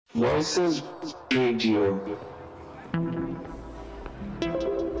Voices Radio.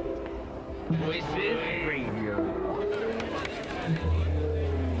 Voices Radio.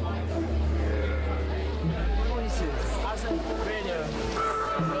 Voices as a radio.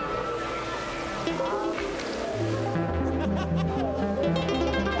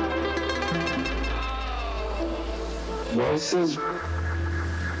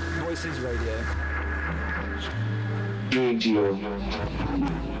 Voices Radio. Radio.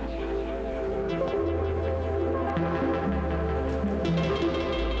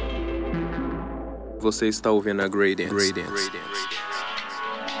 Você está ouvindo a Gradients.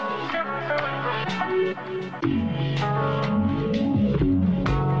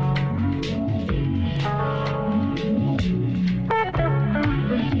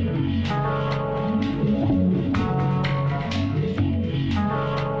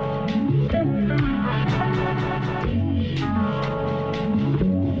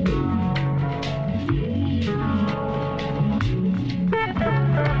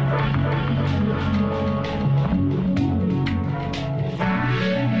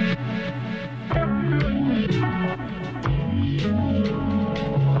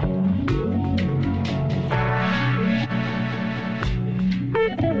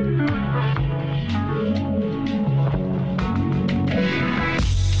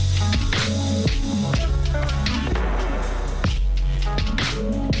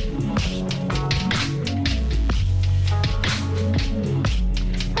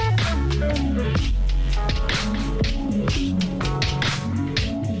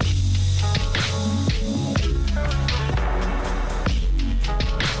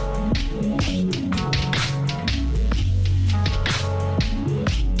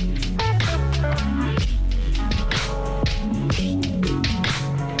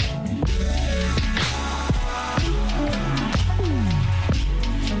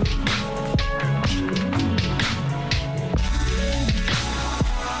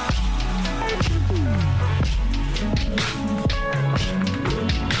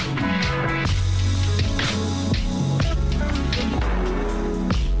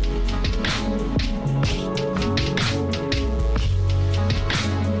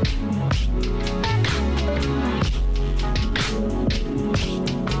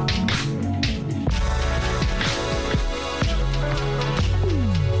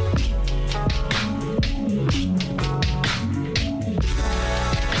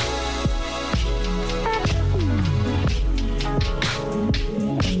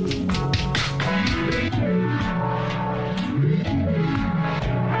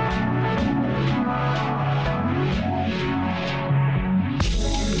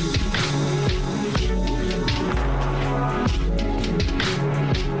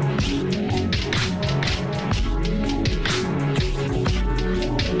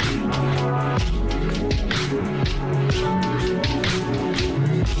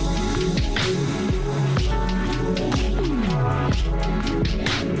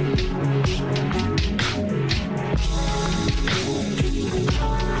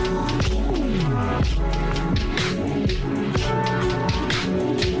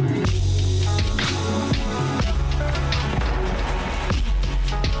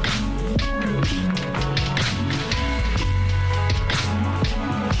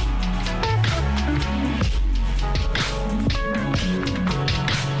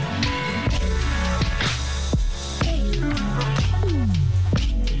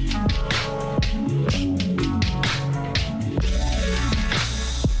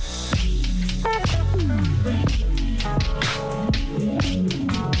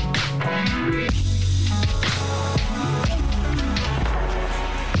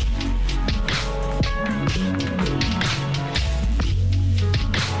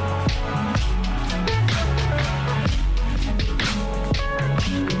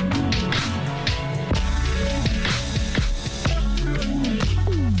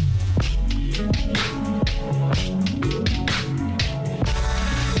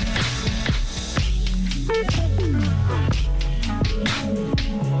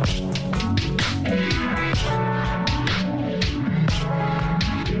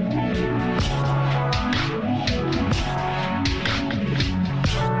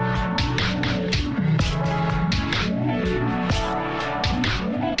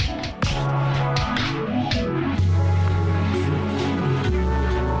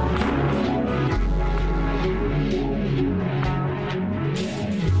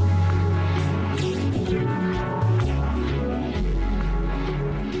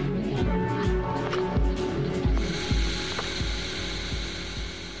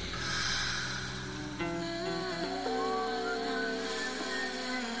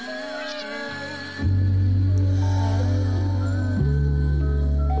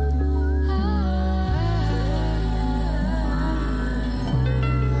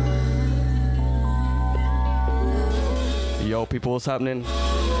 people, what's happening?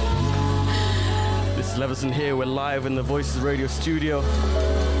 This is Leveson here, we're live in the Voices Radio studio.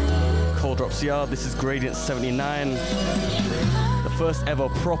 Cold Drops Yard, this is Gradient 79. The first ever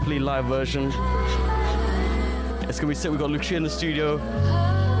properly live version. It's gonna be sick, we got Lucia in the studio.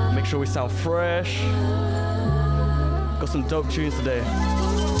 Make sure we sound fresh. Got some dope tunes today.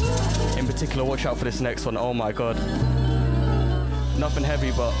 In particular, watch out for this next one, oh my god. Nothing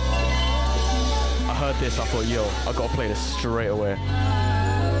heavy, but I heard this, I thought, yo, I gotta play this straight away.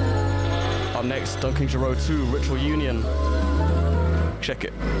 Up next, Duncan Giroux 2, Ritual Union. Check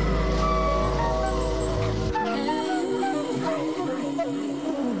it.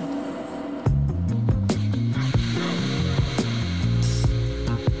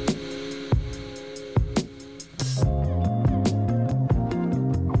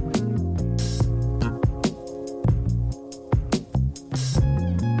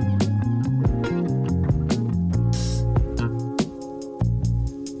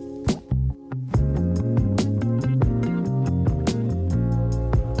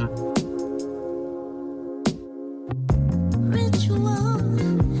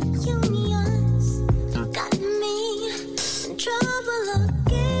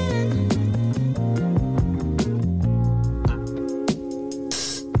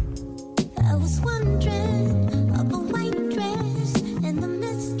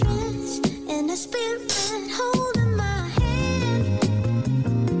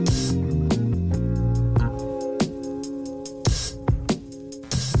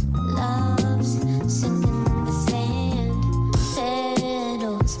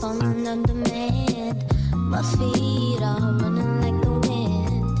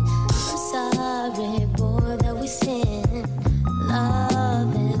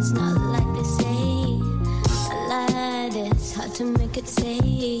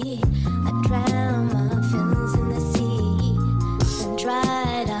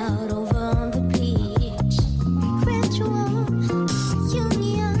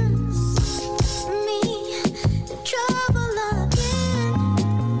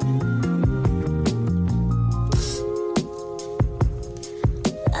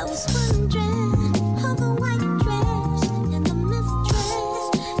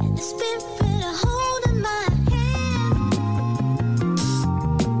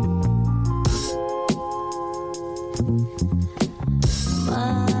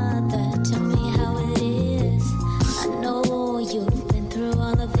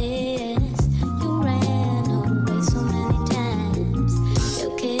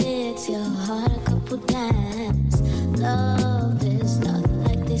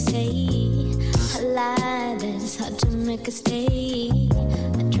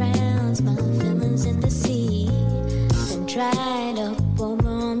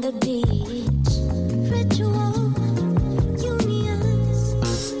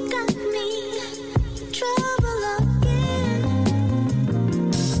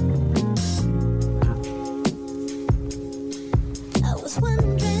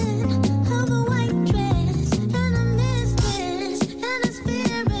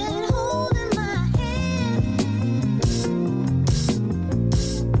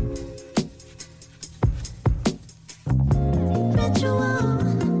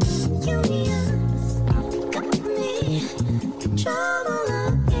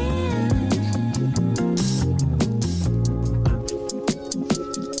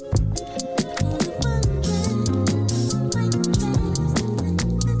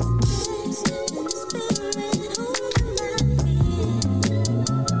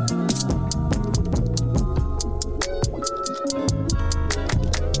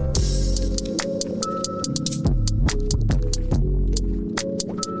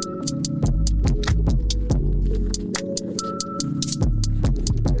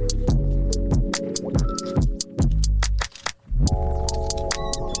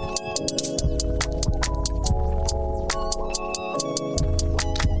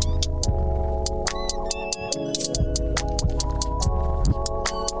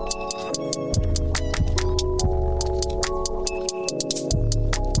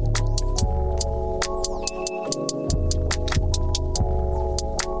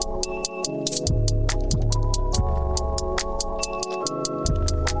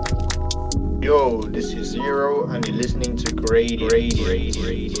 Yo, this is Zero, and you're listening to Gradient.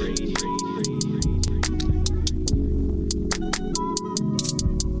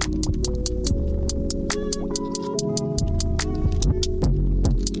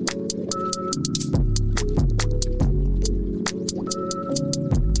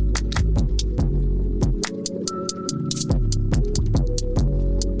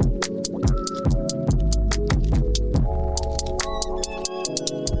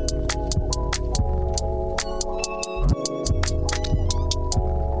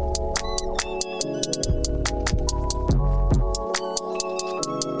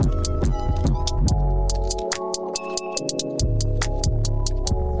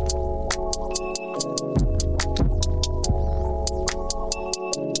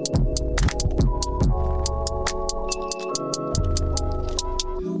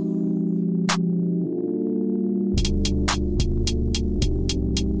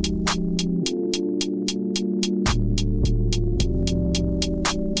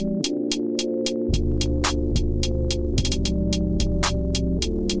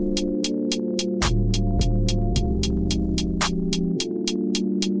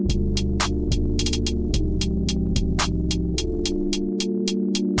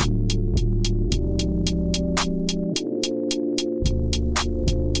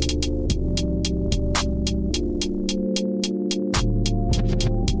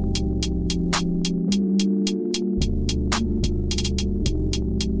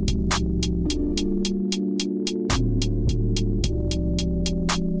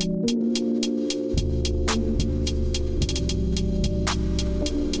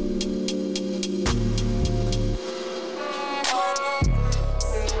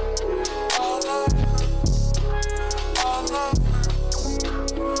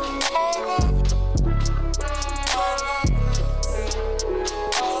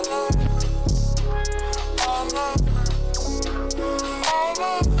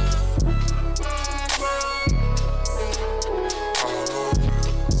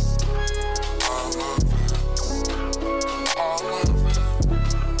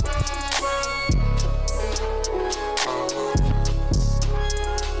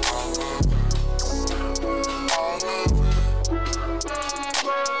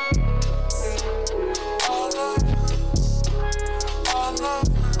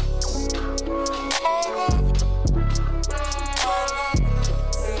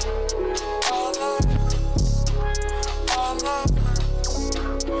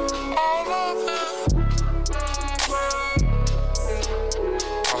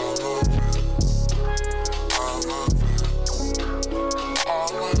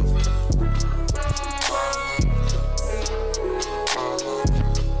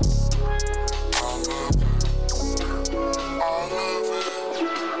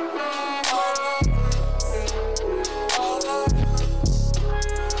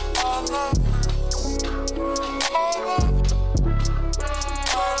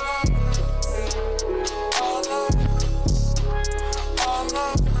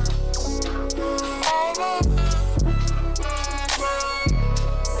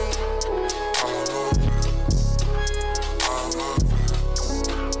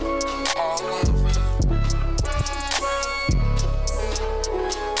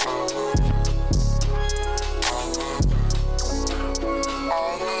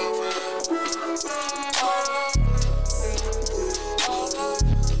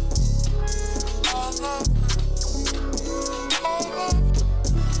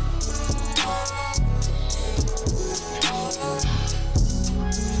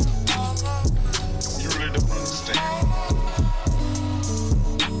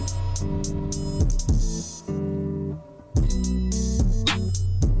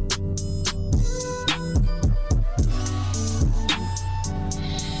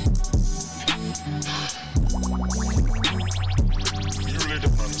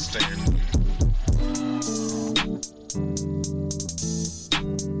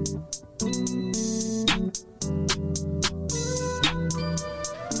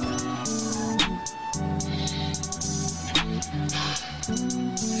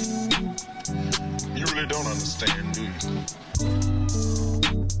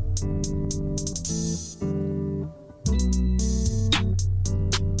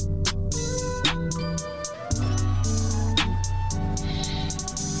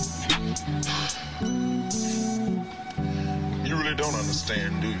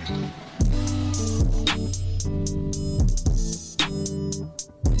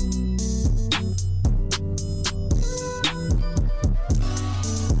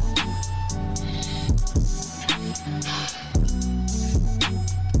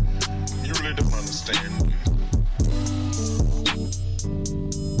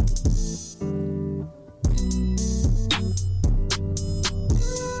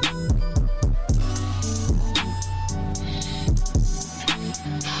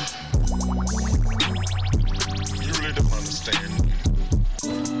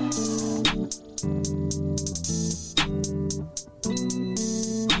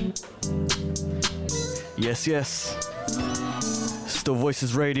 Yes. Still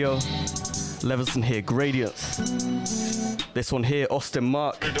Voices Radio. Levinson here, Gradients. This one here, Austin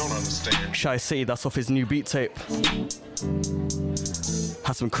Mark. Shy City, that's off his new beat tape.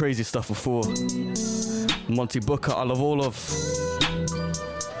 Had some crazy stuff before. Monty Booker, I love all of.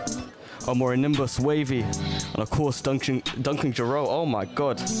 Omori Nimbus, Wavy. And of course, Duncan Jarreau. Oh my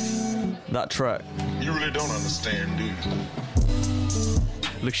god. That track. You really don't understand, do you?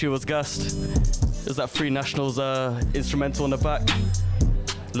 Look, she was gassed. There's that Free Nationals instrumental on the back.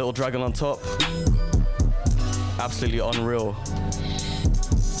 Little Dragon on top. Absolutely unreal.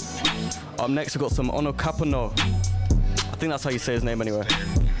 Up next, we've got some Ono Capano. I think that's how you say his name anyway.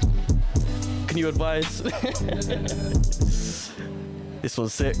 Can you advise? This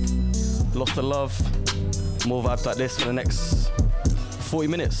one's sick. Lost the Love. More vibes like this for the next 40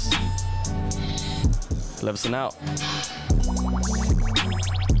 minutes. Levinson out.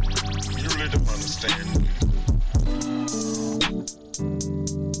 You really don't understand.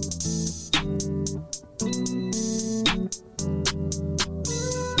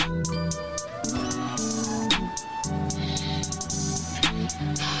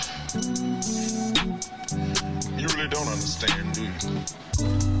 You really don't understand, do you?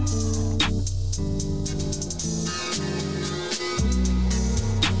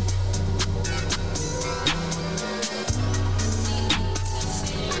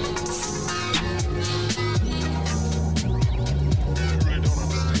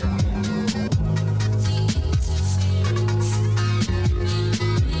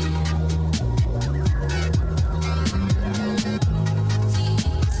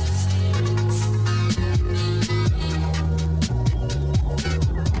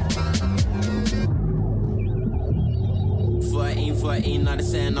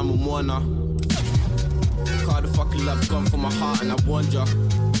 Car the fucking love's gone from my heart and I warned ya.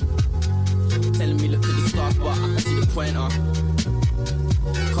 Telling me look to the stars but I can see the pointer.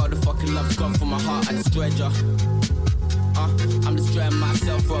 love's gone from my heart, I destroyed ya. I'm destroying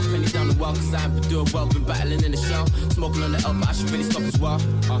myself for a penny down the well, cause I ain't been doing well, been battling in the shell. Smoking on the L, but I should really stop as well.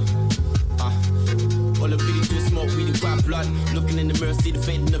 All I really do is smoke weed and grab blood. Looking in the mirror, see the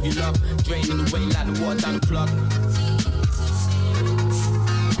fading of your love. Draining away like the water down the plug.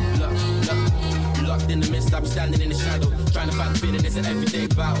 Look, locked in the mist, I'm standing in the shadow. Trying to fight the feeling, it's an everyday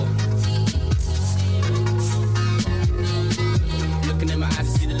battle. Looking in my eyes, I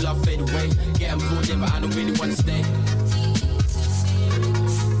see the love fade away. Getting pulled in, but I don't really wanna stay.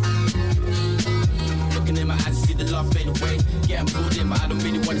 Looking in my eyes, I see the love fade away. Getting pulled in, but I don't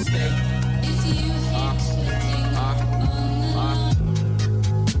really wanna stay.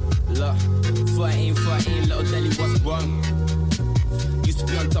 Look, 14, little Delly, what's wrong? Used to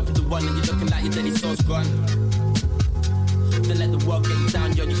be on top of the one and you're looking like your daddy's soul's gone. Don't let the world get you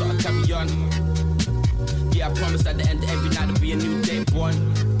down, yo, you gotta carry on. Yeah, I promise at the end of every night there'll be a new day born.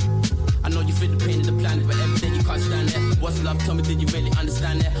 I know you feel the pain of the planet, but every day you can't stand it. What's love? Tell me, did you really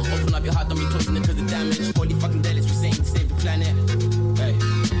understand it? Open up your heart, don't be closing it cause of damage. Holy fucking dead, we're saying to save the planet. Hey,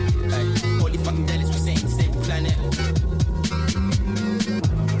 hey, holy fucking dead, we're saying to save the planet.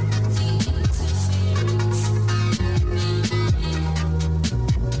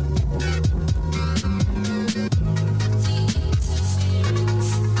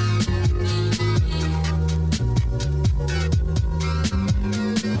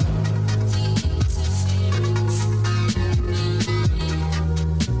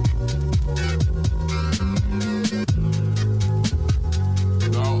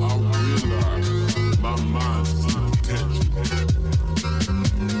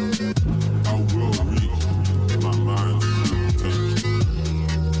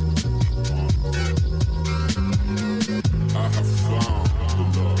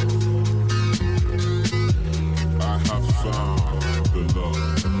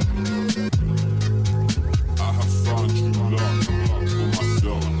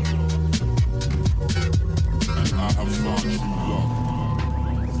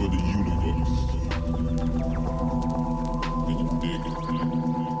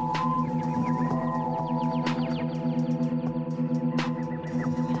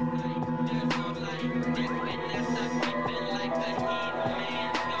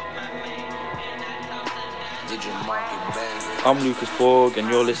 I'm Lucas Borg and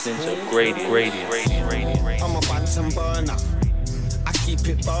you're listening to Gradient. I'm a Bunsen burner, I keep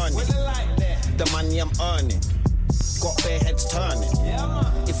it burning. The money I'm earning, got bare heads turning.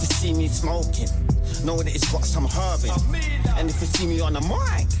 If you see me smoking, know that it's got some herb in. And if you see me on the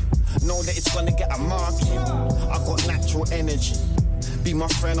mic, know that it's gonna get a marking. I got natural energy, be my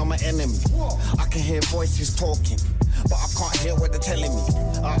friend or my enemy. I can hear voices talking, but I can't hear what they're telling me.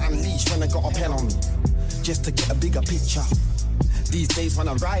 I unleash when I got a pen on me, just to get a bigger picture. These days when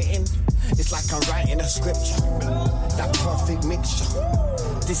I'm writing, it's like I'm writing a scripture. That perfect mixture,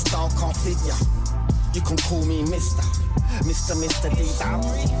 this style can't fit ya. You can call me Mr. D-Down.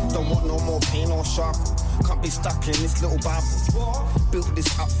 Don't want no more pain or sharp. Can't be stuck in this little bubble. Built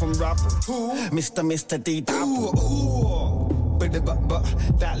this up from rubble. Mr. D-Down. But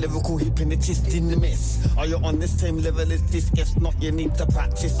that lyrical hypnotist in the mess. Are you on the same level as this? Guess not, you need to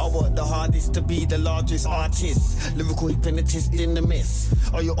practice. I work the hardest to be the largest artist. Lyrical hypnotist in the mess.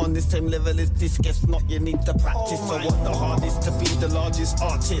 Are you on the same level as this? Guess not, you need to practice. I work the hardest to be the largest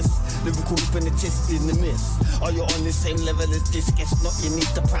artist. Lyrical hypnotist in the mess. Are you on the same level as this? Guess not, you need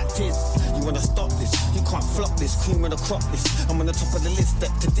to practice. You wanna stop this? You can't flop this. Cream of the crop this. I'm on the top of the list,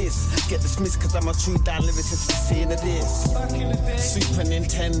 step to this. Get dismissed cause I'm a true down lyricist for seeing of this. Super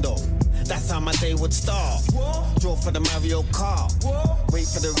Nintendo, that's how my day would start. Draw for the Mario Kart, wait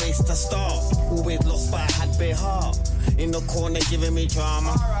for the race to start. Always lost but I had bare heart. In the corner giving me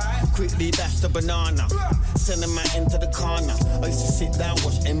drama. Quickly dash the banana, send them out into the corner. I used to sit down,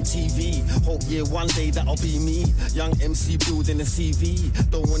 watch MTV. Hope one day that'll be me. Young MC building a CV.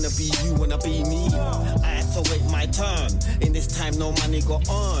 Don't wanna be you, wanna be me. I had to wait my turn. In this time no money got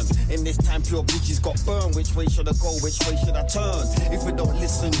earned. In this time pure bridges got burned. Which way should I go, which way should I turn? If you don't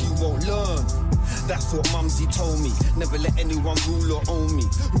listen you won't learn. That's what Mumsy told me. Never let anyone rule or own me.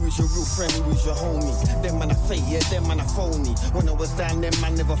 Who is your real friend, who is your homie? Them man are fake, yeah, them man are phony. When I was down, them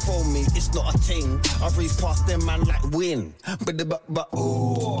man never phoned me. It's not a thing, I breeze past them man like wind. But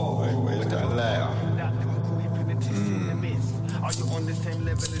oh, where's that layer? Are you on the same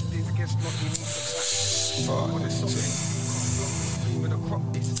level as this? Guess not, you need to practice. Fuck this thing. When I crop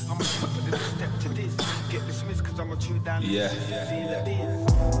this, I'm a step to this. Get dismissed cause I'm a true down. Yeah.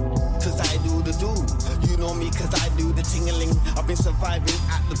 Cause I do the do, You know me cause I do the tingling. I've been surviving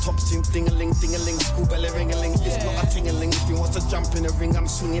at the top since ding-a-ling, ding-a-ling, school bell ring-a-ling. It's not a ting-a-ling. If you want to jump in the ring, I'm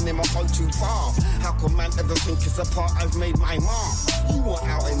swinging him up on too far. How can man ever think it's a part I've made my mark? You want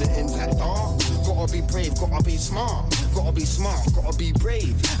out in the impact dark? Gotta be brave, gotta be smart. Gotta be smart, gotta be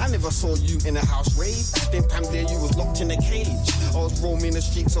brave. I never saw you in a house rave. Then time there you was locked in a cage. I was roaming the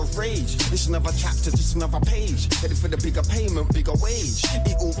streets of rage. This another chapter, just another page. Headed for the bigger payment, bigger wage.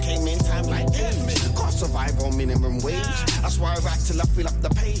 It all came in time like age. Can't survive on minimum wage. That's why I write till I fill up the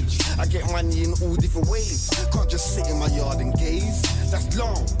page. I get money in all different ways. Can't just sit in my yard and gaze. That's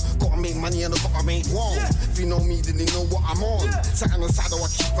long. Gotta make money and I gotta make one. If you know me, then you know what I'm on. Sat on the side, I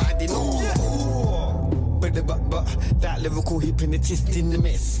keep riding on. But that lyrical hypnotist in the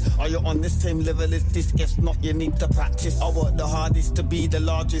mess. Are you on the same level as this? Guess not, you need to practice. I work the hardest to be the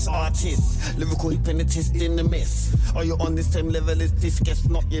largest artist. Lyrical hypnotist in the mess. Are you on the same level as this? Guess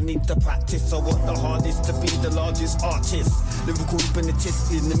not, you need to practice. I work the hardest to be the largest artist. Lyrical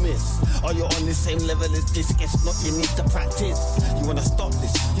hypnotist in the mess. Are you on the same level as this? Guess not, you need to practice. You wanna stop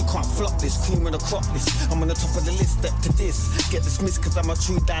this? You can't flop this. Cream of the crop list. I'm on the top of the list, step to this. Get dismissed cause I'm a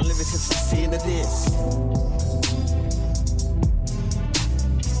true down lyricist. Seeing this.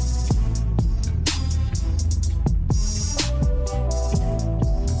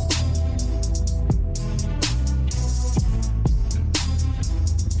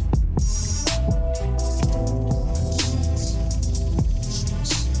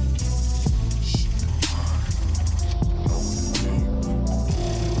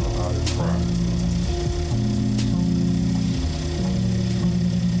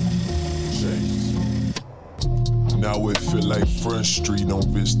 Now it feel like Front Street on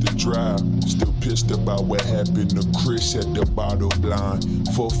Vista Drive. Still pissed about what happened to Chris at the bottle blind.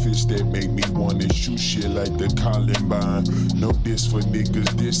 4 fists that make me wanna shoot shit like the Columbine. No diss for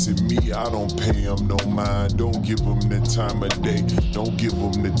niggas dissing me, I don't pay them no mind. Don't give them the time of day, don't give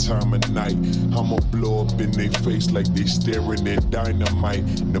them the time of night. I'ma blow up in their face like they staring at dynamite.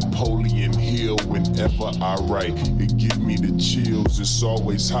 Napoleon Hill whenever I write. It give me the chills, it's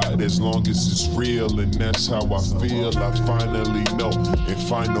always hot as long as it's real. And that's how I feel, I finally know. In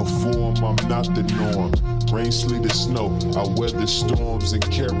final form, I'm not the norm. Rain, sleet, or snow, I weather storms and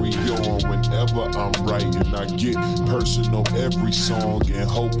carry on. Whenever I'm writing, I get personal every song and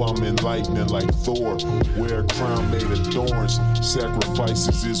hope I'm enlightening like Thor. Wear a crown made of thorns.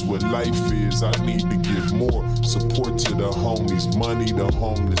 Sacrifices is what life is. I need to give more support to the homies, money to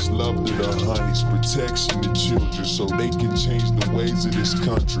homeless, love to the honeys, protection to children so they can change the ways of this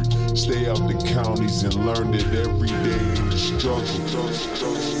country. Stay out the counties and learn that every day ain't a struggle.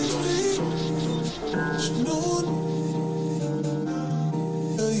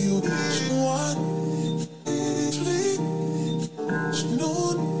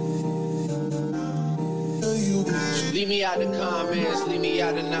 Leave me out the comments, leave me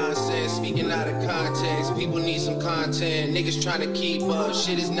out the nonsense. Speaking out of context, people need some content. Niggas trying to keep up,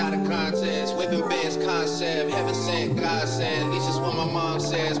 shit is not a contest. Whipping bands concept, heaven sent, God sent. At least it's what my mom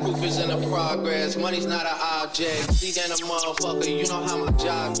says. Proof is in the progress, money's not an object. See than a motherfucker, you know how my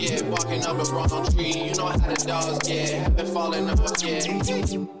job get. Barking up the wrong tree, you know how the dogs get. Haven't fallen up yet.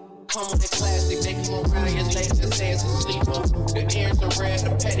 Come with the classic, they come around your late and say it's a sleeper. The ears are red,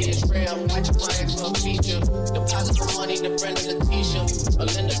 the petty is real. Watch my extra feature. Deposit the money to Brenda Letitia,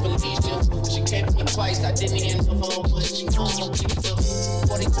 Alinda Felicia. She came for me twice, I didn't end the whole, but she on my pizza.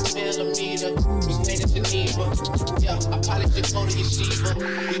 42 millimeter, was made in Geneva. Yeah, I probably should go to Yeshiva.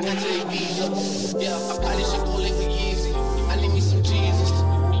 We went to Ibiza. Yeah, I probably should go link with Yeezy. I need me some Jesus.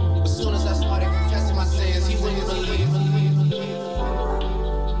 As soon as I started confessing my sins, he wouldn't believe.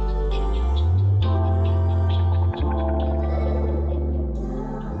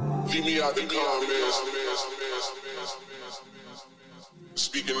 Leave me out the comments.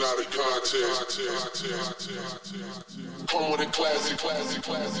 Speaking out of context. Come with a classic.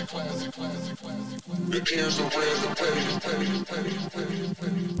 The ears are red, the penny.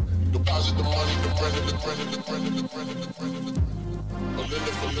 Deposit the money, the Brenda.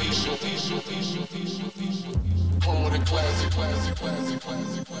 Alinda Felicia. Come with a classic.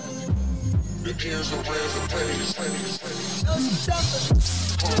 The ears are red, the penny.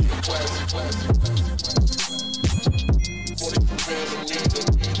 Come with a classic. 40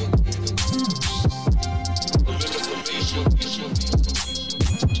 millimeter. Alinda Felicia.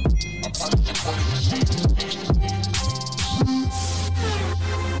 I probably should go to the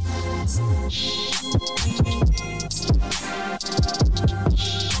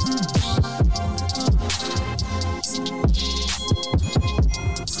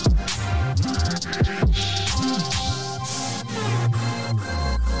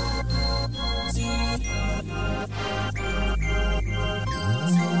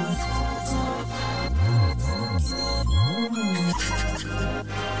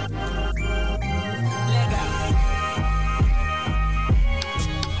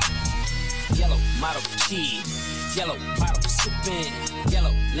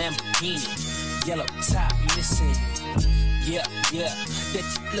Lamborghini, yellow top missing. Yeah, that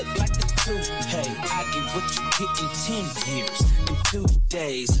look like the toupee. I get what you get in 10 years, in 2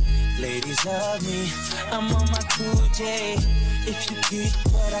 days. Ladies love me, I'm on my cool J. If you get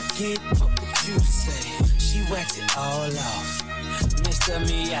what I get, what would you say? She waxed it all off, Mr.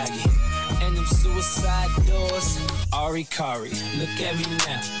 Miyagi. And them suicide doors, Ari Kari. Look at me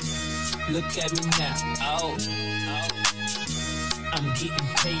now, look at me now. Oh. I'm getting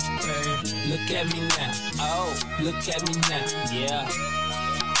paper. Look at me now. Oh, look at me now. Yeah.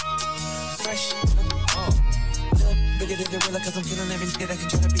 Fresh. Oh. Bigger than gorilla, cause I'm killing every nigga that can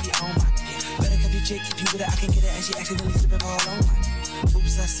try to be on my dick. Better cuff your chick, if you with her, I can get it, and she accidentally slipping all on my dick.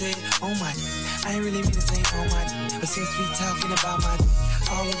 Oops, I said, oh my dick. I ain't really mean to say oh my dick, but since we talking about my dick,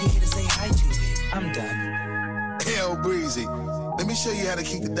 all of you here to say hi to it. I'm done. Hell, Breezy. Let me show you how to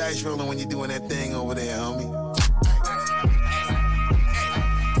keep the dice rolling when you're doing that thing over there, homie.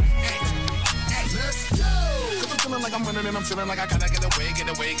 Like I'm running and I'm feeling like I gotta get away.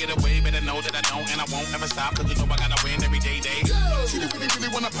 Better know that I don't and I won't ever stop, cause you know I gotta win every day. She didn't really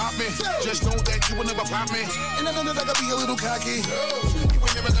wanna pop me. Just know that you will never pop me. And I know that I gotta be a little cocky. You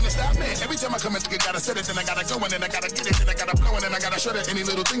ain't never gonna stop me. Every time I come in, I gotta set it, then I gotta go, and then I gotta get it, then I gotta blow, and then I gotta shut it. Any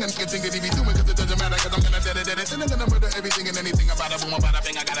little thing I can think that he be doing, cause it doesn't matter, cause I'm gonna dead it. Then I'm gonna murder everything and anything about it. Boom, about a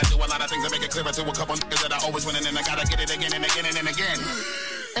thing. I gotta do a lot of things to make it clearer to a couple niggas that I always win, and then I gotta get it again and again and again.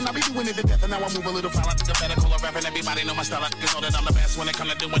 And I be doing it to death, and now I move a little foul. I think I better call a rap, and everybody know my style. I know that I'm the best when it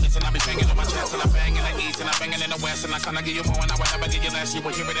come to doing this, and I be banging on my chest, and I bang in the east, and I banging in the west, and I kinda give you more, and I will never give you less. You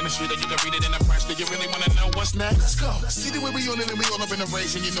will hear it in the street, or you can read it in the press. Do you really wanna know what's next? Let's go. See the way we on it, and we all up in the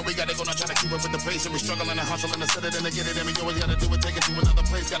race, and you know we gotta go now, try to keep up with the pace, and we struggling and hustling to set it and to get it, and we always gotta do it, take it to another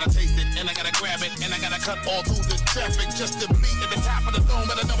place, gotta taste it, and I gotta grab it, and I gotta cut all through the traffic just to be at the top of the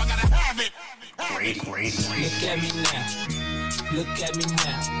throne, but I know I gotta have it. Great. Look at me now. Look at me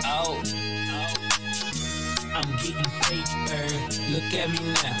now. Oh. I'm getting paper. Look at me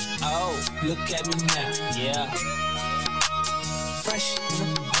now. Oh, look at me now. Yeah. Fresh.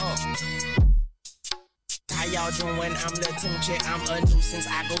 Oh. How y'all doing? I'm the Tunchi. I'm a nuisance.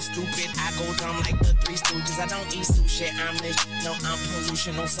 I go stupid. I go dumb like the Three Stooges. I don't eat sushi. I'm the no, I'm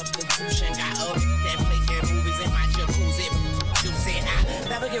pollution. No substitution. Got up that plate movies in my jacuzzi. Juicy. I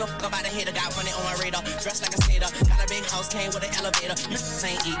never give a fuck about a hater. Got money on my radar. Dressed like a skater. Got a big house. Came with an elevator. You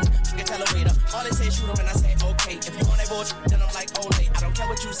ain't eat. You can tell a waiter. All they say shoot 'em and I say okay. If you want that bullshit, then I'm like Olay. I don't care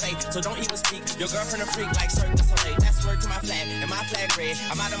what you say, so don't even speak. Your girlfriend a freak like Cirque du Soleil. That's word to my flag, and my flag red.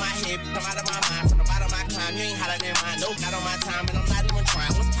 I'm out of my head, I'm out of my mind. From the bottom of my climb, you ain't hotter than mine. Nope, not on my time, and I'm not even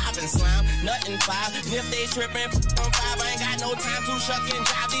trying. What's poppin', slime? Nothing 5. And if they trippin', on 5, I ain't got no time to shuck and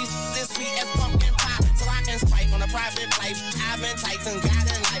jive. These this sweet as pumpkin pie, so I can spike on a private flight. I've been tight and got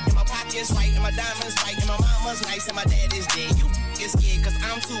in life, and my pocket's right, and my diamonds right, and my mama's nice, and my dad is dead. You is scared, cause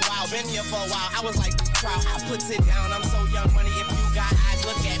I'm too wild. Been here for a while, I was like, trial. I put it down, I'm so young money. If you got eyes,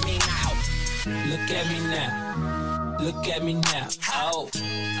 look at me now. Look at me now. Look at me now. Oh.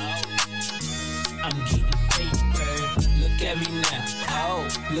 I'm getting paper. Look at me now. Oh.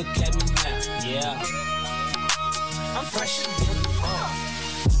 Look at me now. Yeah. I'm fresh and good. Oh.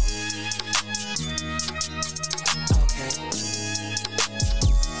 Okay.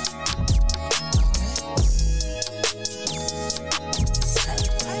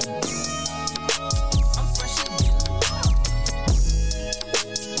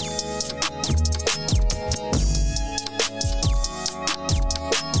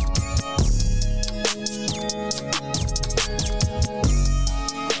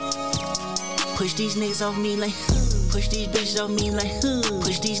 Push these niggas off me like push these bitches off me like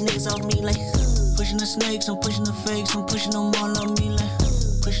push these niggas off me like pushing the snakes, I'm pushing the fakes, I'm pushing them all off me like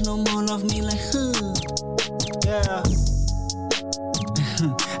pushing them all off me like yeah.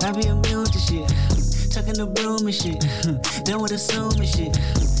 I be immune to shit, tucking the broom and shit, done with assuming shit.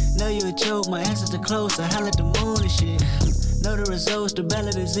 Know you a joke, my answers are close, I holler at the moon and shit. Know the results, the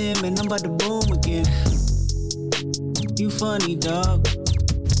ballot is in, man, I'm about to boom again. You funny, dog.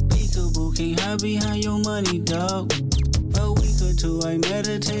 Peekaboo, can't hide behind your money, dog. A week or two, I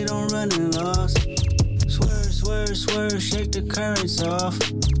meditate on running lost. Swerve, swerve, swerve, shake the currents off.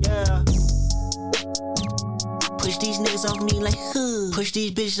 Yeah. Push these niggas off me like push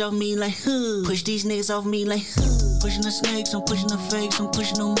these bitches off me like push these niggas off me like pushing the snakes, I'm pushing the fakes, I'm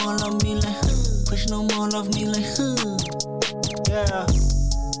pushing them all off me like pushing them all off me like yeah.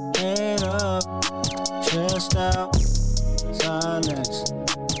 Head up, stressed out, silence.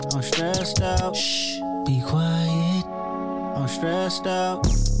 I'm stressed out. Shh, be quiet. I'm stressed out,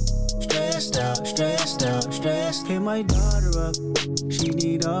 stressed out, stressed out, stressed. Hit my daughter up. She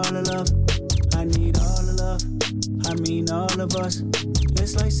need all the love. I need all the love. I mean all of us.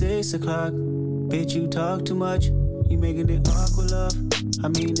 It's like 6 o'clock. Bitch, you talk too much. You making it awkward, love. I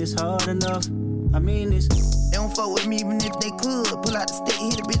mean, it's hard enough. I mean, it's. They don't fuck with me even if they could. Pull out the stick,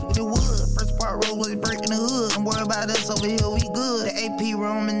 hit a bitch with the wood. First part roll was breaking the hood. Don't worry about us over here, we good. The AP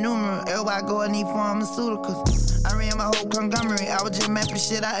Roman numeral. Everybody go, I need pharmaceuticals. I ran my whole conglomerate. I was just mapping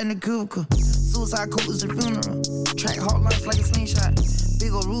shit out in the cubicle. Suicide coat is a funeral. Track hard life like a slingshot.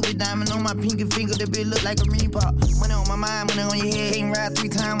 Big ol' ruby diamond on my pinky finger. That bitch look like a ring pop. Money on my mind, money on your head. Can't ride 3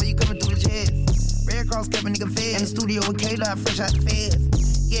 times when you coming through the chest. Red Cross kept a nigga fed. In the studio with K-Dot, fresh out the feds.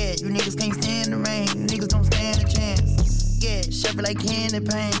 Yeah, you niggas can't stand the rain. You niggas don't stand a chance. Yeah, shuffle like candy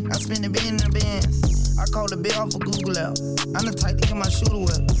paint. I spin the bin in the bins. I call the bill off of Google out. I'm the type to get my shooter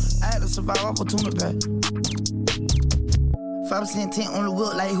with. I had to survive off a tuna pack. 5% tint on the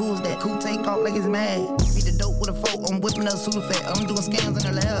wheel, like who's that? Cool take off like it's mad. Beat the dope with a fork, I'm whipping up Sudafed. I'm doing scams in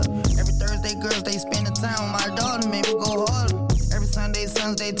the lab. Every Thursday, girls, they spend the time with my daughter, make me go harder. Every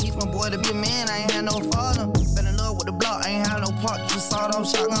Sunday, teach my boy to be a man, I ain't had no father. Been in love with the block, I ain't had no part. You sawed off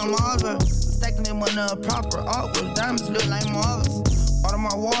shotgun Marvin. Stacking them on the proper awkward. Diamonds look like Marvins. Out of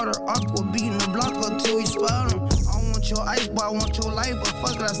my water, aqua, beating the block up till we spell them. I don't want your ice, boy, I want your life, but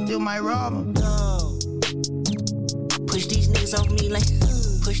fuck it, I still might rob him. No. Push these niggas off me like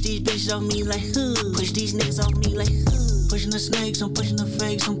push these bitches off me like push these niggas off me like pushing the snakes, I'm pushing the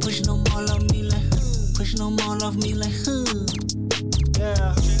fakes, I'm pushing them all off me like pushing them all off me like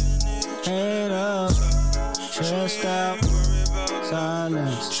yeah. Head up, stressed out,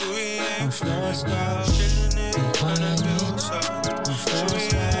 silence. I'm stressed out, I'm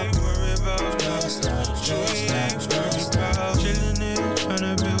stressed out, stressed out, stressed out. Chillin' it,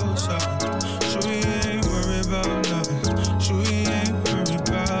 tryna build something. Sure we ain't worried about nothing. Sure we ain't worried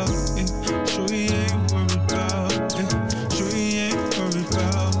about it. Sure we ain't worried about it. Sure we ain't worried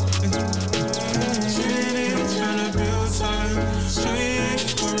about it. Chillin' it, tryna build something. Sure we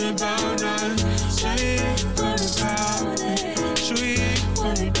ain't worried about nothing. Sure we ain't worried about it. Sure we ain't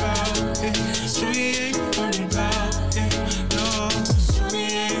worried about it. Sure we ain't worried about it. No, sure we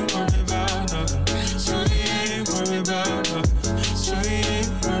ain't worried about nothing. Sure we ain't worried about nothing. Sure we ain't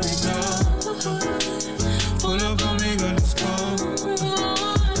worried about. Pull up on me, girl, let's go.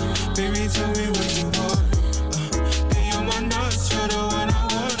 Baby, tell me what you want. Hey, you're my nuts, you're the one I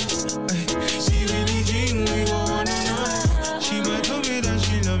want. She really dream, we go on and on. She might tell me that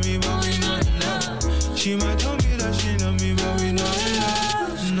she love me, but we not in love. She might tell me that she love me, but we not in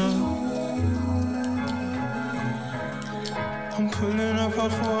love. No. I'm pulling up a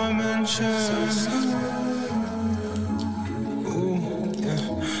 4-mansion.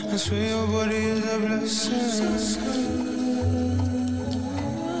 I swear your body is a blessing.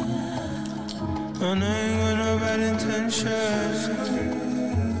 And I ain't got no bad intentions.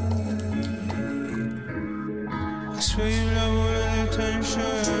 I swear you love all the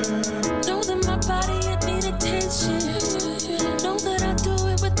attention. Know that my body, it need attention. Know that I do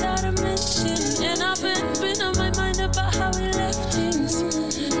it without a mention. And I've been on my mind about how we left things.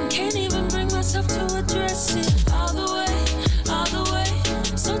 Can't even bring myself to address it. All the way.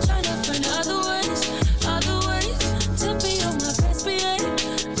 So trying to find other ways to be on my best behavior.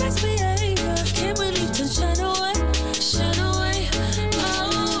 Can't believe to shine away.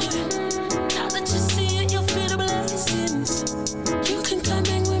 Oh, now that you see it, you'll feel the blessings. You can come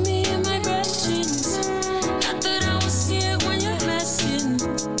hang with me in my branches. Not that I will see it when you're blessing.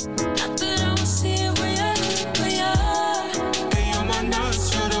 Not that I will see it when you're. Hey, you're my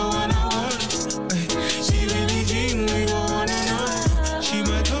nuts, you're the one I want. She really dream, we go on and on. She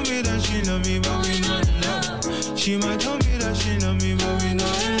might tell me that she love me, but we not in love. She might tell me that she love me, but we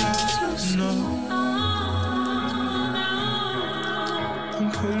not in love. No.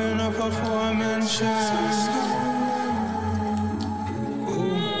 I'm pulling up a 4-mansion.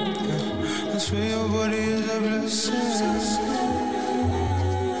 Ooh, yeah. I swear your body is a blessing.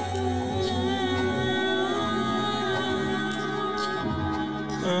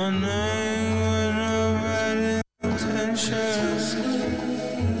 And I ain't got no bad intentions.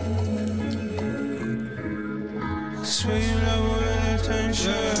 I swear you love all the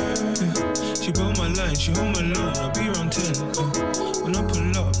attention. Yeah. She built my line, she home alone. I'll be around 10. When I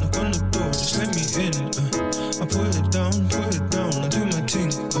pull up, knock on the door, just let me in. I put it down, I do my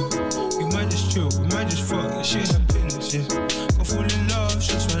thing. We might just chill, we might just fuck, shit happens, yeah. Go full in love,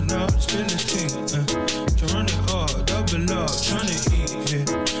 just right now, spin this thing. Try run it hard, double up, tryna eat, yeah.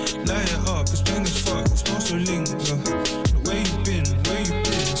 Light it up, it's bang as fuck, it's supposed to linger. The way you been, swear you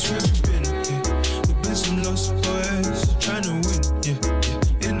been, yeah. We been some lost boys, tryna win, yeah.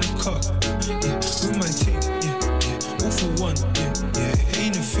 In the cup, yeah. With my team, yeah. All for one, yeah.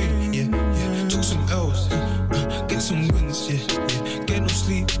 Ain't a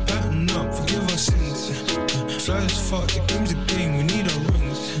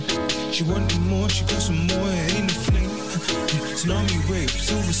She wanted more, she got some more, it ain't a fling. Tsunami wave,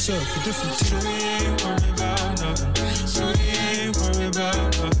 silver surf, a different team. Sure you ain't worried about nothing. Sure you ain't worried about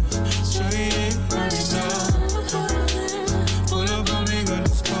nothing. Sure you ain't worried about nothing. Pull up on me when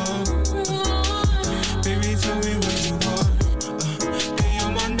it's cold. Baby, tell me what you want. Hey,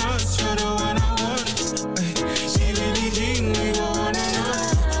 you're my nuts, you're the one I want. She really dream, we go on and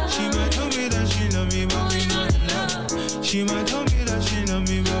on. She might tell me that she love me, but we not in love. She might tell me that she love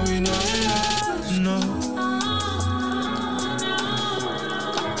me, but we not in love. No.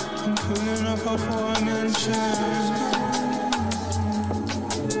 I'm pulling up off for a mansion.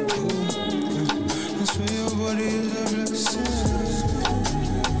 I swear your body is a blessing.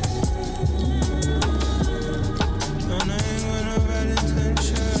 And I ain't got no bad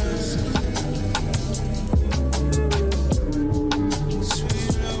intentions. Sweet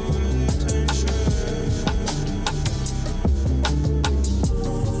love with attention.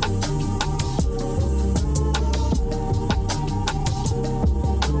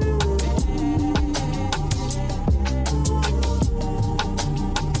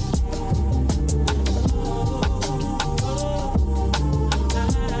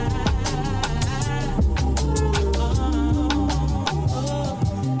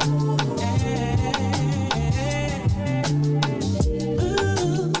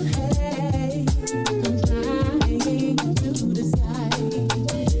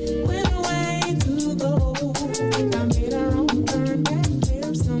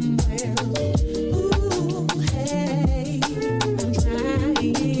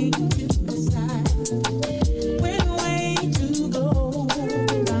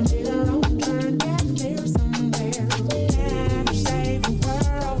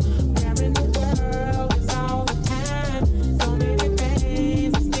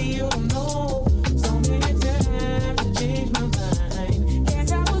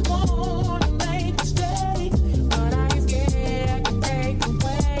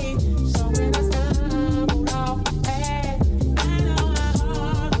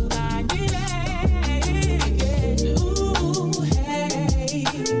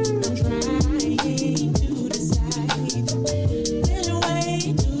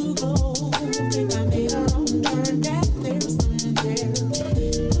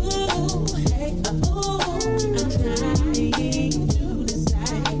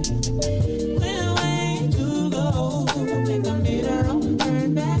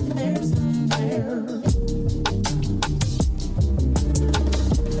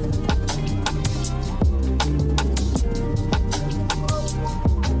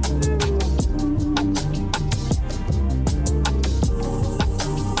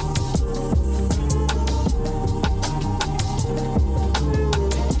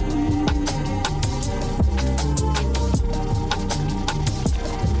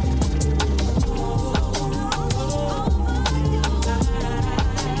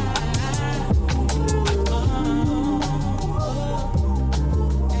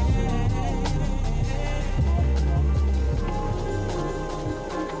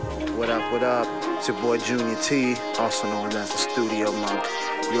 What up? It's your boy Junior T, also known as the Studio Monk.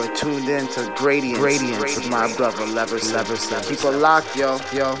 You're tuned in to Gradients with my brother Levers. Keep it locked, yo.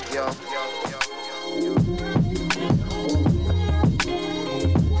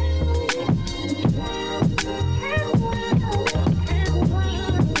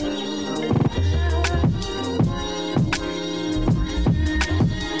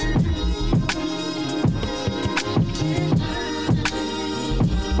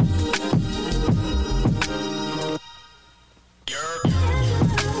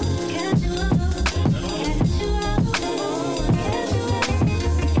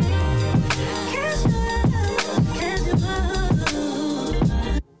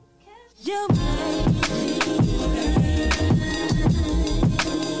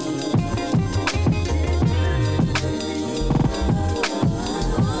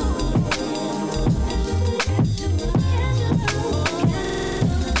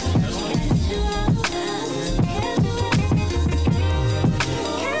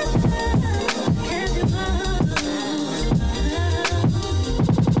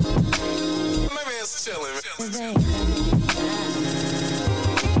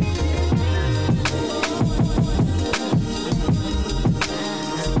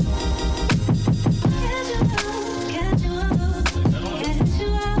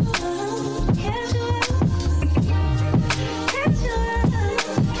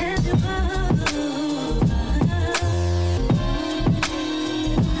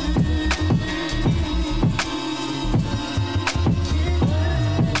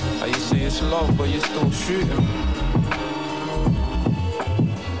 But you're still shooting.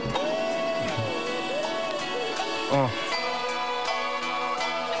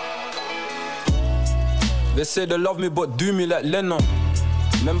 They say they love me but do me like Lennon.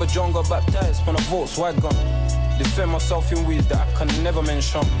 Remember John got baptized on a Volkswagen. Defend myself in ways that I can never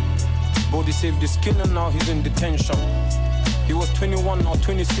mention. Brody saved his skin and now he's in detention. He was 21, now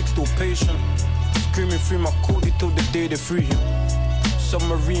 26, still patient. Screaming free my code till the day they free him.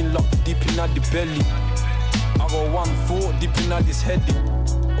 Submarine locked deep in the belly. I got one thought deep in this heady.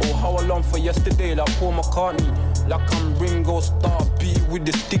 Oh, how I long for yesterday, like Paul McCartney. Like I'm Ringo Starr, B with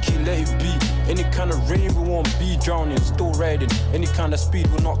the sticky, let it be. Any kind of rain, we won't be drowning, still riding. Any kind of speed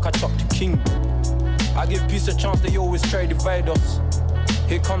will not catch up to King. I give peace a chance, they always try to divide us.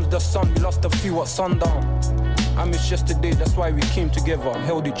 Here comes the sun, we lost a few at sundown. I miss yesterday, that's why we came together,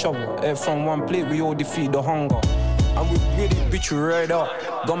 held each other. Ate from one plate, we all defeat the hunger. And we really bitch, we right up.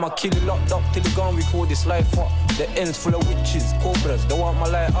 Got my killie locked up till the gun, we call this life up. The ends full of witches, cobras, they want my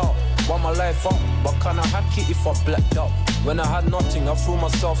light out. Want my life up, but can I hack it if I blacked out? When I had nothing, I threw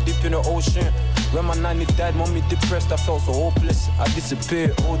myself deep in the ocean. When my nanny died, mommy depressed, I felt so hopeless. I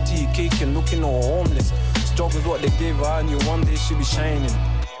disappeared, OT, caking, looking all homeless. Struggles what they gave her, I knew one day she'd be shining.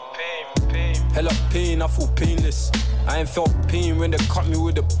 Hella pain, I feel painless. I ain't felt pain when they cut me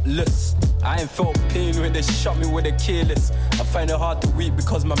with a list. I ain't felt pain when they shot me with a careless. I find it hard to weep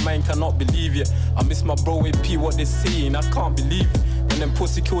because my mind cannot believe it. I miss my bro AP, what they saying, I can't believe it. When them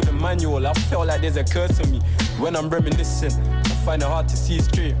pussy killed the manual, I felt like there's a curse on me. When I'm reminiscing, I find it hard to see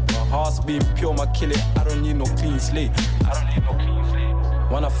straight. My heart's being pure, my killer, I don't need no clean slate. I don't need no clean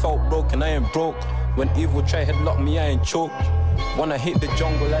slate. When I felt broken, I ain't broke. When evil tried to headlock me, I ain't choke. When I hit the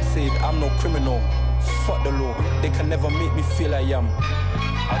jungle, I said I'm no criminal. Fuck the law, they can never make me feel I am.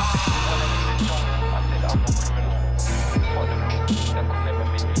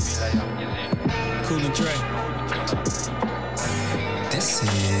 Cool and Dre. This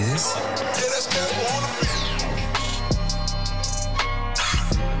is.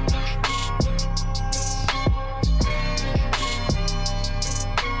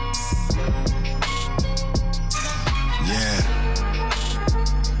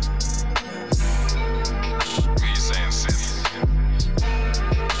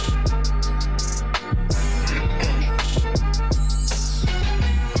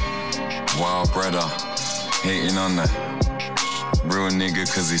 Brother, hating on that real nigga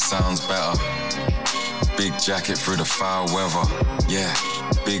cause he sounds better. Big jacket through the foul weather. Yeah,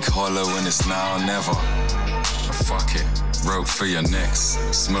 big hollow and it's now or never. But fuck it, rope for your necks,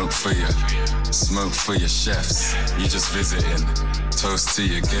 smoke for your chefs. You just visiting, toast to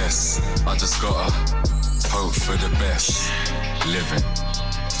your guests. I just gotta hope for the best. Live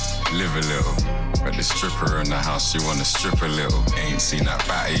a little. Got the stripper in the house, she wanna strip a little. Ain't seen that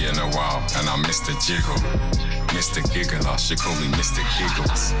batty in a while, and I missed the jiggle. Mr. Giggler, she called me Mr.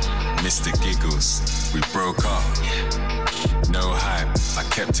 Giggles. Mr. Giggles, we broke up. No hype, I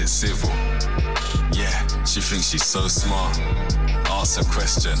kept it civil. Yeah, she thinks she's so smart. Ask a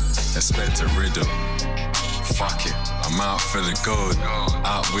question, expect a riddle. Fuck it, I'm out for the gold.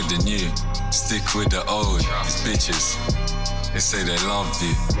 Out with the new, stick with the old. These bitches, they say they love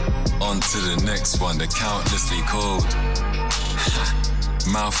you. On to the next one, they're countlessly cold.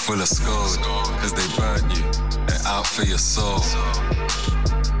 Mouth full of scold, cause they burnt you. They're out for your soul.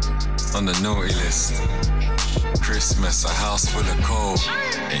 On the naughty list, Christmas, a house full of coal.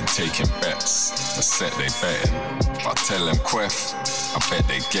 Ain't taking bets, a set they betting. If I tell them queff, I bet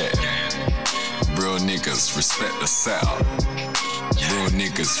they get it. Real niggas respect the setup. Real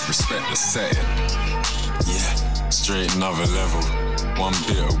niggas respect the setting. Yeah, straight another level. One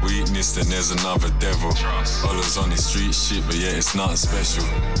bit of weakness, then there's another devil. Others on the street shit, but yeah, it's nothing special.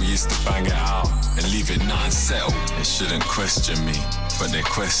 We used to bang it out and leave it nothing settled. They shouldn't question me, but they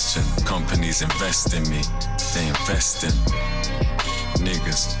question. Companies invest in me, they invest in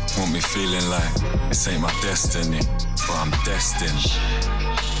niggas. Want me feeling like this ain't my destiny, but I'm destined.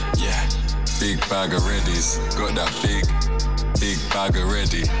 Yeah, big bag of readies, got that big bag of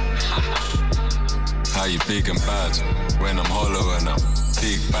ready. How you big and bad when I'm hollow and I'm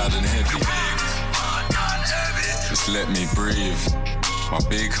big, bad and heavy. Just let me breathe. My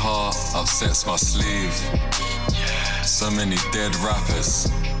big heart upsets my sleeve. So many dead rappers.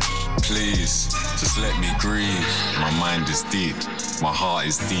 Please, just let me grieve. My mind is deep, my heart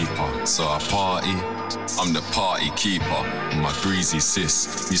is deeper. So I party, I'm the party keeper. My greasy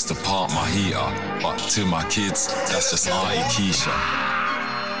sis used to part my heater, but to my kids, that's just Auntie Keisha.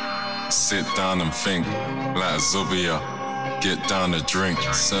 Sit down and think, like a Zubia. Get down to drink,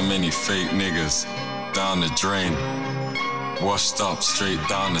 so many fake niggas down the drain. Washed up, straight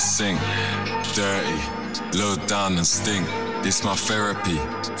down the sink. Dirty, low down and stink. This my therapy,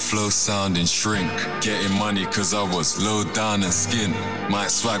 flow, sound and shrink. Getting money cause I was low down and skin. Might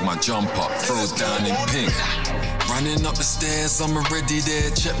swag my jump up, throw down in pink. Running up the stairs, I'm already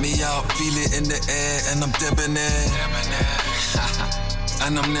there. Check me out, feel it in the air, and I'm debonair.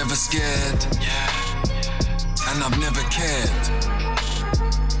 And I'm never scared, and I've never cared.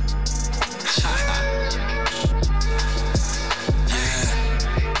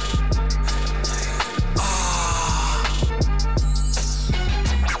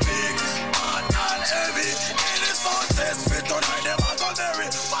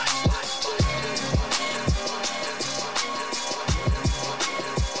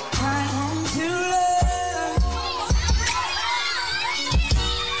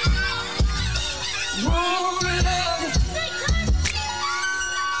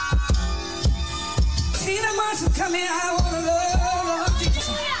 Come here, I wanna love Jesus.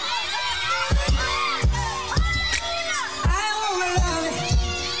 I wanna love it.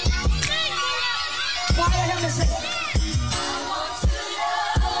 Why the hell is it? I want to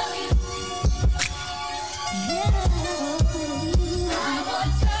love you. Yeah. I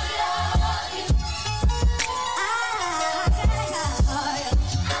want to love you. I want to love you.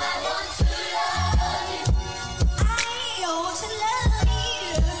 I want to love you. I want to love you.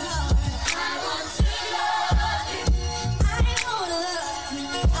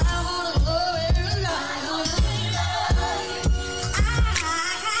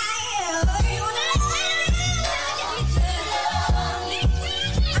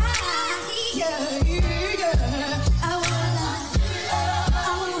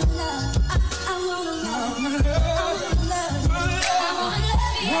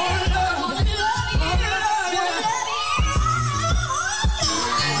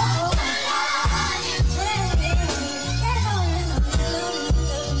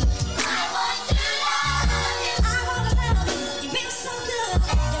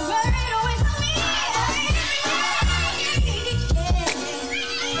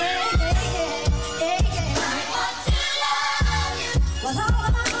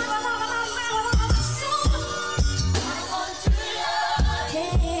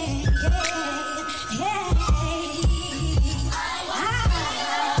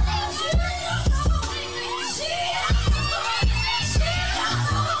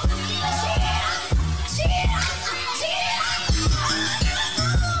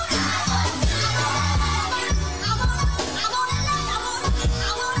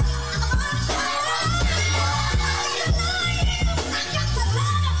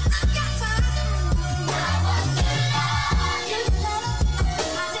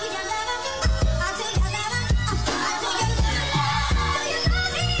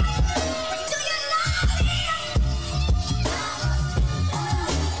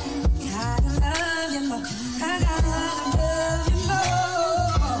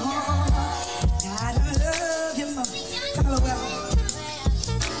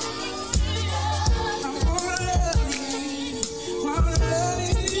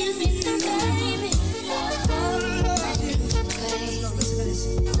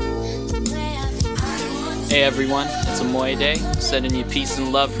 Hey everyone, it's Amoy Day, sending you peace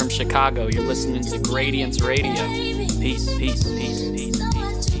and love from Chicago. You're listening to Gradients Radio. Peace, peace, peace, peace.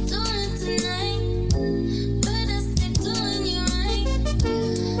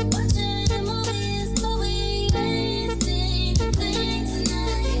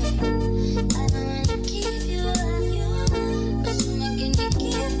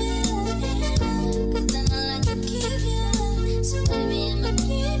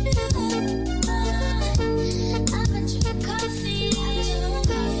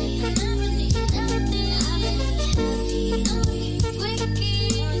 Wait.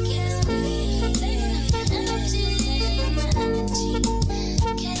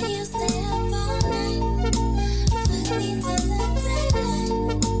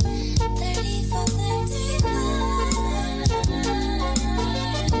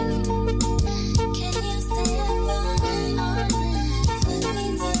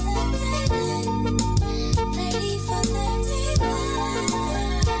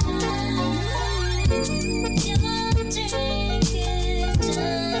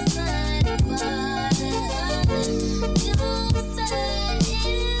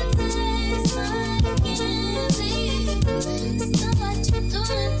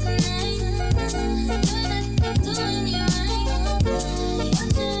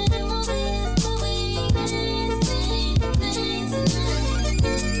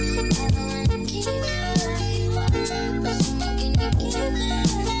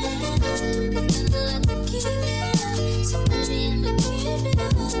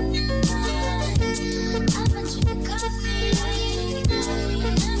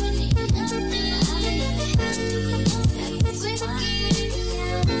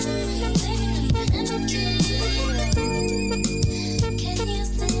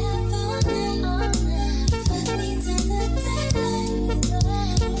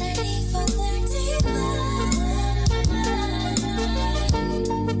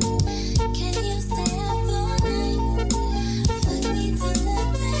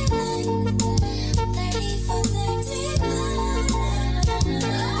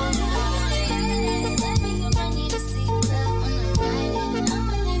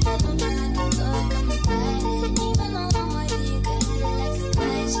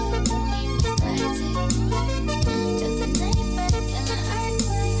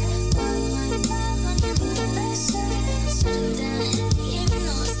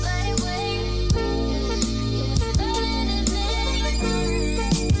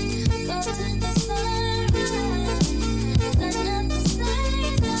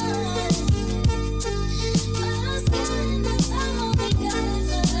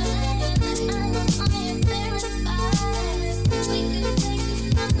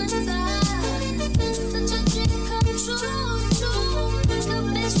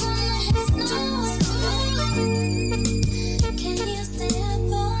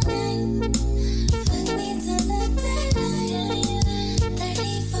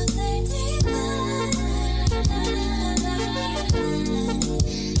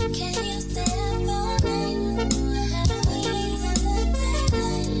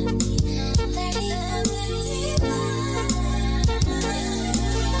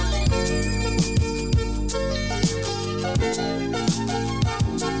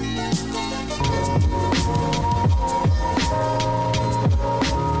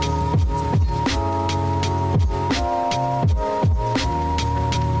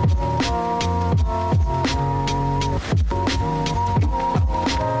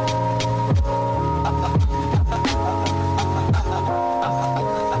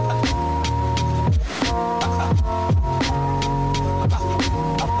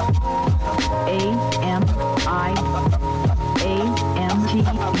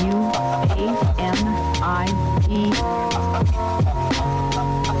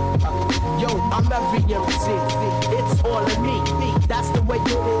 Yo, I'm every MC. It's all in me. That's the way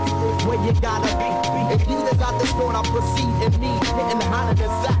it is. Where you gotta be. If leaders out the store, I proceed in me. Getting hotter than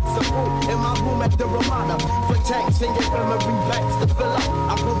saxophone in my room at the Ramada. For tanks and your memory banks to fill up.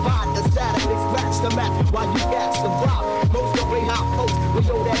 I provide the static, they scratch the map while you gas the vibe. Most of way high post, we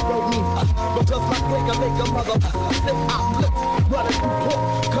know that road me. Because my clicker make a mother flip out flips. Running through port,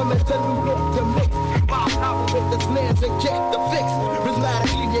 coming to New York to mix. Bob out with the snares and kick the fix.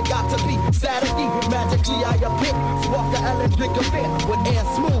 Prismatically, you got to be Saturday. Magically, I appear. Spark the L and drink a beer with air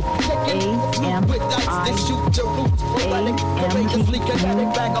smooth. Kicking with dice, they shoot your roots. Poetic, courageously kinetic,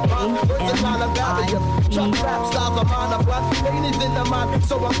 vagabond. Versatile and barrier. Trust rap styles of mine, I'm black. Pain is in the mind,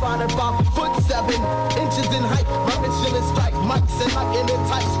 so I'm finding 5'7" in height. My mission is strike mics and lightning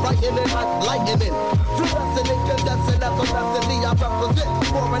types, frightening like lightning. Fluorescent, incandescent, effervescently I represent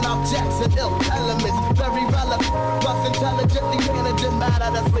foreign objects and ill elements. Very relevant, plus intelligently managing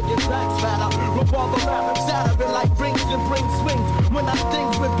matter that's making tracks fatter. Revolver rap, shattering like rings and bring swings. When I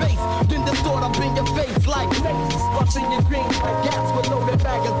stings with bass, then distort up in your face like mace. Busting your greens like gas with loaded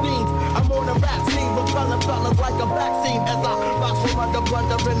magazines. I'm on a rap scene, repelling fellas like a vaccine. As I rise from under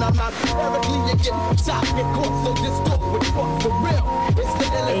blundering, I'm not lyrically you get shot, get caught, so distort with what for real. It's the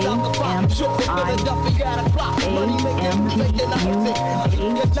illest out the fire. Short for Philadelphia at a clock. Money making, faking, I'm sick.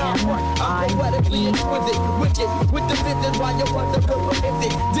 Get down one, I'm poetically exquisite. Wicked, with the vision while you're wondering what is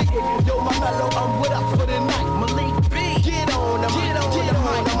it. Dig it, yo, my mellow, I'm with up for the night. Malik B, get on the mic,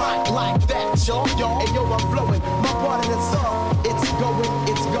 like that, y'all. And yo, I'm flowing, my part of the song. It's going,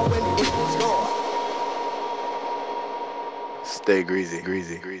 it's going, it's going. Stay greasy,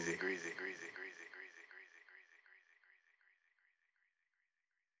 greasy, greasy, greasy.